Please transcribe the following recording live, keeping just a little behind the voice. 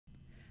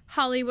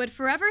Hollywood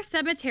Forever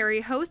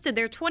Cemetery hosted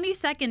their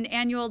 22nd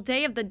annual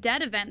Day of the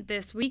Dead event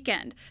this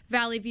weekend.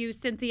 Valley View's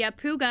Cynthia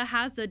Puga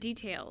has the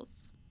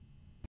details.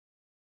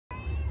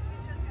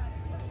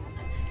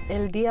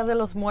 El Día de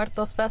los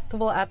Muertos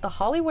festival at the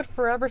Hollywood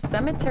Forever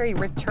Cemetery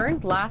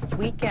returned last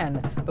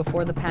weekend.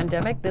 Before the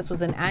pandemic, this was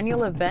an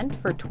annual event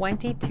for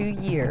 22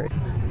 years.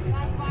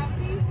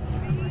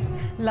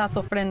 Las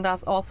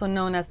ofrendas, also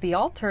known as the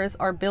altars,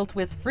 are built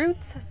with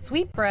fruits,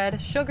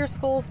 sweetbread, sugar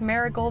skulls,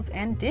 marigolds,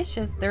 and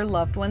dishes their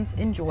loved ones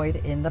enjoyed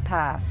in the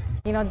past.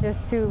 You know,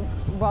 just to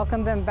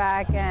welcome them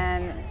back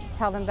and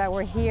tell them that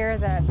we're here,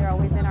 that they're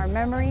always in our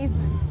memories.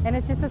 And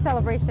it's just a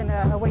celebration,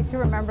 a way to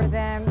remember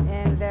them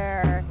in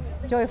their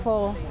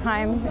joyful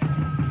time.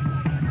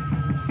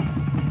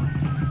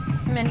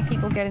 Many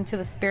people get into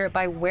the spirit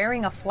by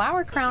wearing a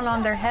flower crown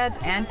on their heads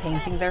and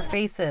painting their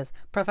faces.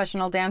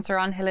 Professional dancer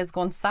Angeles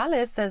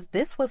Gonzalez says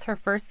this was her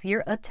first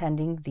year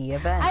attending the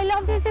event. I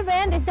love this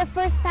event. It's the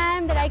first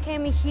time that I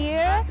came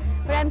here,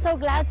 but I'm so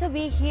glad to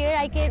be here.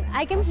 I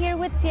came here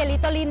with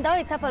Cielito Lindo.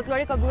 It's a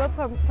folkloric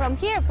group from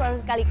here,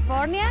 from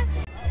California.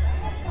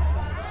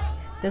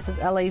 This is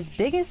LA's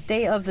biggest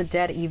Day of the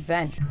Dead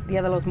event.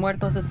 Dia de los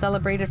Muertos is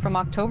celebrated from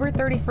October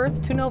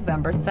 31st to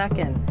November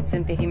 2nd.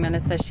 Cynthia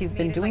Jimenez says she's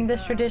been doing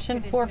this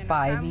tradition for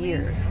 5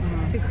 years.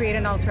 To create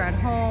an altar at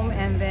home,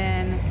 and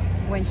then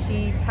when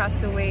she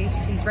passed away,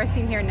 she's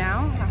resting here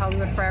now at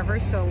Hollywood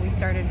Forever, so we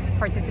started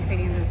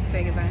participating in this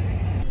big event.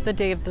 The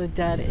Day of the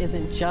Dead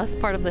isn't just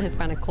part of the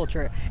Hispanic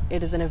culture.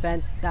 It is an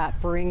event that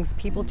brings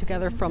people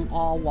together from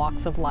all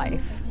walks of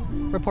life.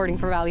 Reporting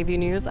for Valley View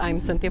News, I'm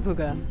Cynthia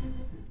Puga.